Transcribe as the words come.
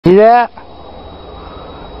See that?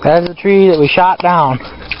 That's the tree that we shot down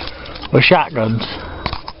with shotguns.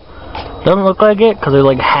 Doesn't look like it because they're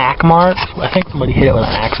like hack marks. I think somebody hit it with an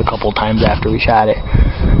axe a couple times after we shot it.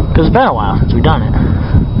 Because it's been a while since we've done it.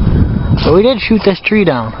 But we did shoot this tree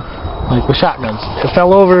down, like with shotguns. It fell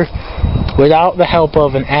over without the help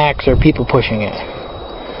of an axe or people pushing it.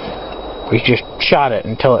 We just shot it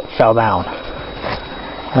until it fell down.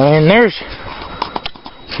 And there's...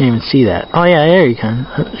 Can't even see that. Oh yeah, there you can.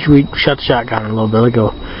 We shot the shotgun a little bit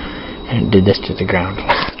ago and did this to the ground.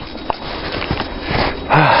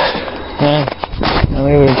 And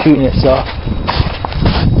we were shooting it, so.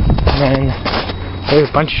 And then there's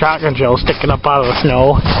a bunch of shotgun shells sticking up out of the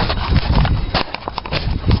snow.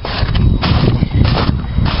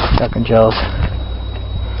 Shotgun shells.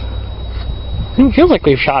 It feels like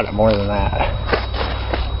we've shot it more than that.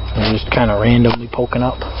 They're just kind of randomly poking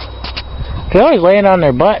up. They're always laying on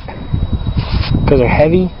their butt because they're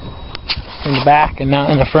heavy in the back and not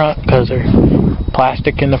in the front because they're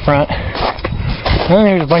plastic in the front. And then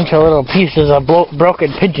there's a bunch of little pieces of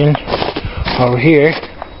broken pigeon over here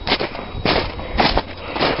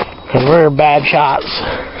because we're bad shots.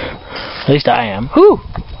 At least I am. Whew!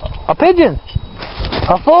 A pigeon!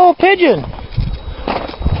 A full pigeon!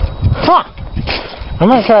 Huh! I'm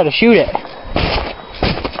gonna try to shoot it.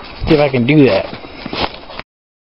 See if I can do that.